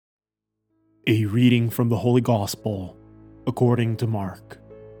A reading from the Holy Gospel according to Mark.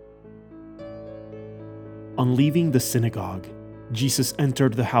 On leaving the synagogue, Jesus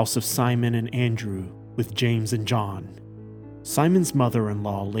entered the house of Simon and Andrew with James and John. Simon's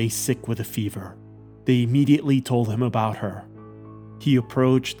mother-in-law lay sick with a fever. They immediately told him about her. He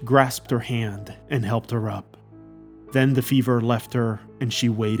approached, grasped her hand, and helped her up. Then the fever left her, and she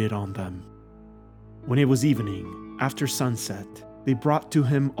waited on them. When it was evening, after sunset, they brought to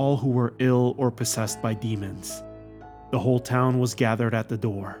him all who were ill or possessed by demons. The whole town was gathered at the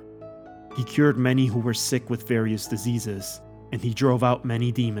door. He cured many who were sick with various diseases, and he drove out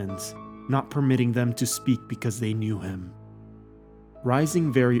many demons, not permitting them to speak because they knew him.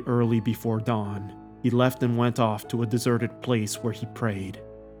 Rising very early before dawn, he left and went off to a deserted place where he prayed.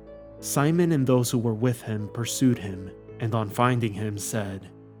 Simon and those who were with him pursued him, and on finding him said,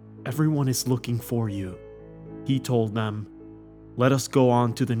 "Everyone is looking for you." He told them, "Let us go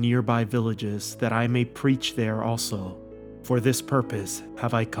on to the nearby villages that I may preach there also. For this purpose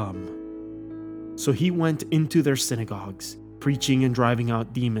have I come." So he went into their synagogues, preaching and driving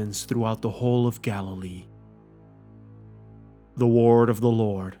out demons throughout the whole of Galilee. The word of the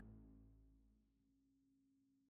Lord.